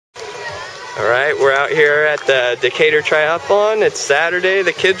Alright, we're out here at the Decatur Triathlon. It's Saturday,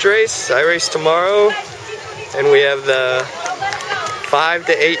 the kids race. I race tomorrow. And we have the 5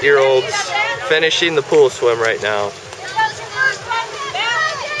 to 8 year olds finishing the pool swim right now.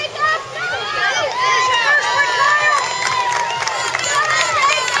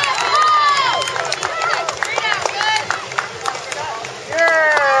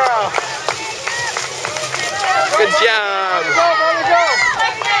 Good job!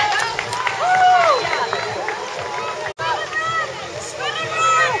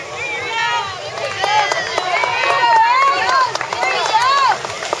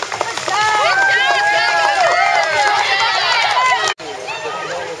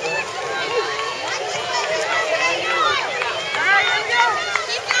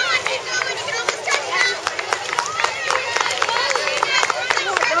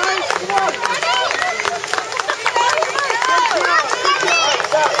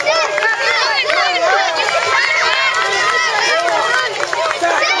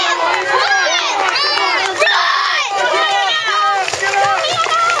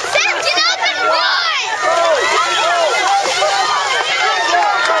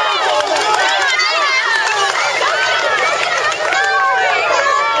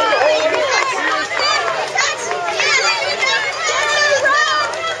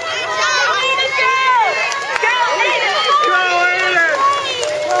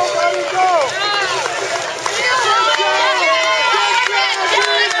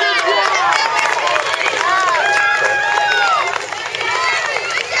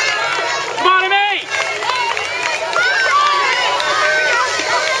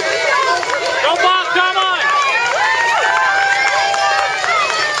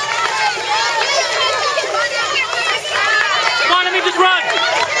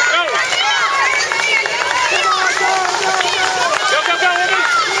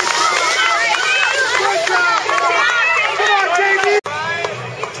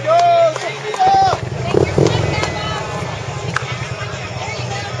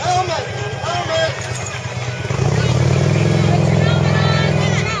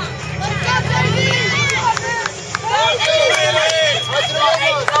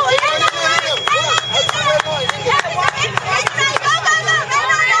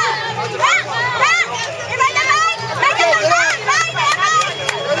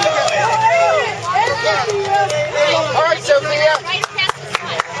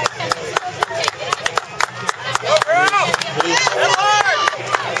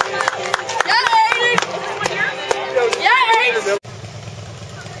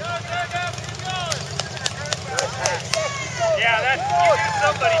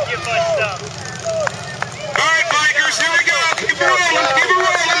 Somebody give my stuff. Alright, bikers, here we go. Keep it rolling, keep it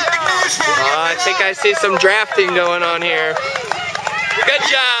rolling. I think I see some drafting going on here. Good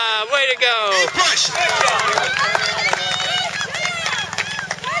job, way to go. Push.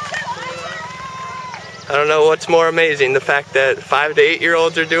 I don't know what's more amazing, the fact that 5 to 8 year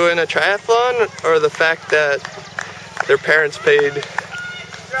olds are doing a triathlon, or the fact that their parents paid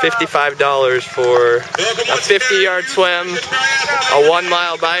 $55 for a 50-yard swim, a 1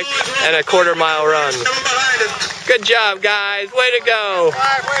 mile bike, and a 1/4 mile run. Good job, guys. Way to go.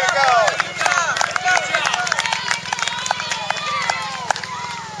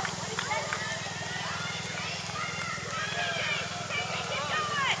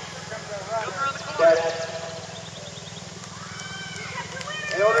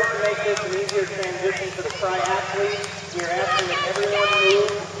 In order to make this an easier transition for the triathlete, we are asking that everyone move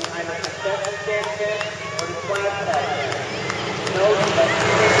behind the concession stand tent or the splash pad tent.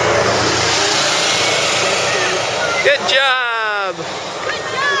 Good job!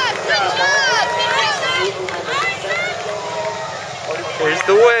 Here's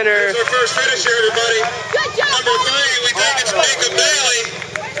the winner. Here's our first finisher, everybody. Number 3, we think it's Jacob Bailey.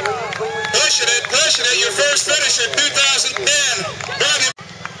 Pushing it, your first finisher, 2010. Rodney.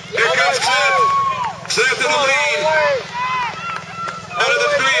 Here comes Seth. Seth in the lead. Out of the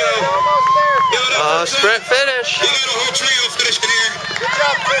trio. Give it up for Seth. Sprint finish. You got a whole trio finishing here.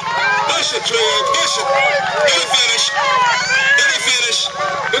 Push it, trio, push it. Get a finish. Get a finish.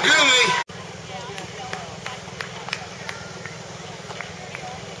 Agumi.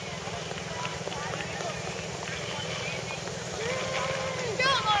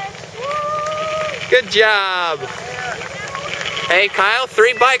 Good job. Hey, Kyle,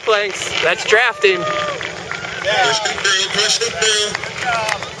 3 bike lengths. That's drafting. Push it through, push it through.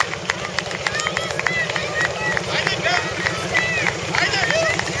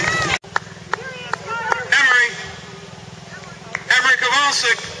 Emery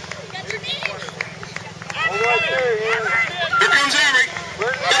Kowalczyk. Here comes Emery.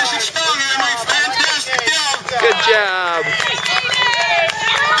 Finishing strong, Emery. job.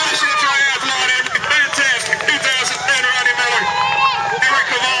 Finishing the triathlon, fantastic. 2010 Rodney Miller. Eric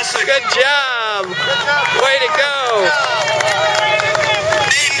Kowalski. Good job. Way to go.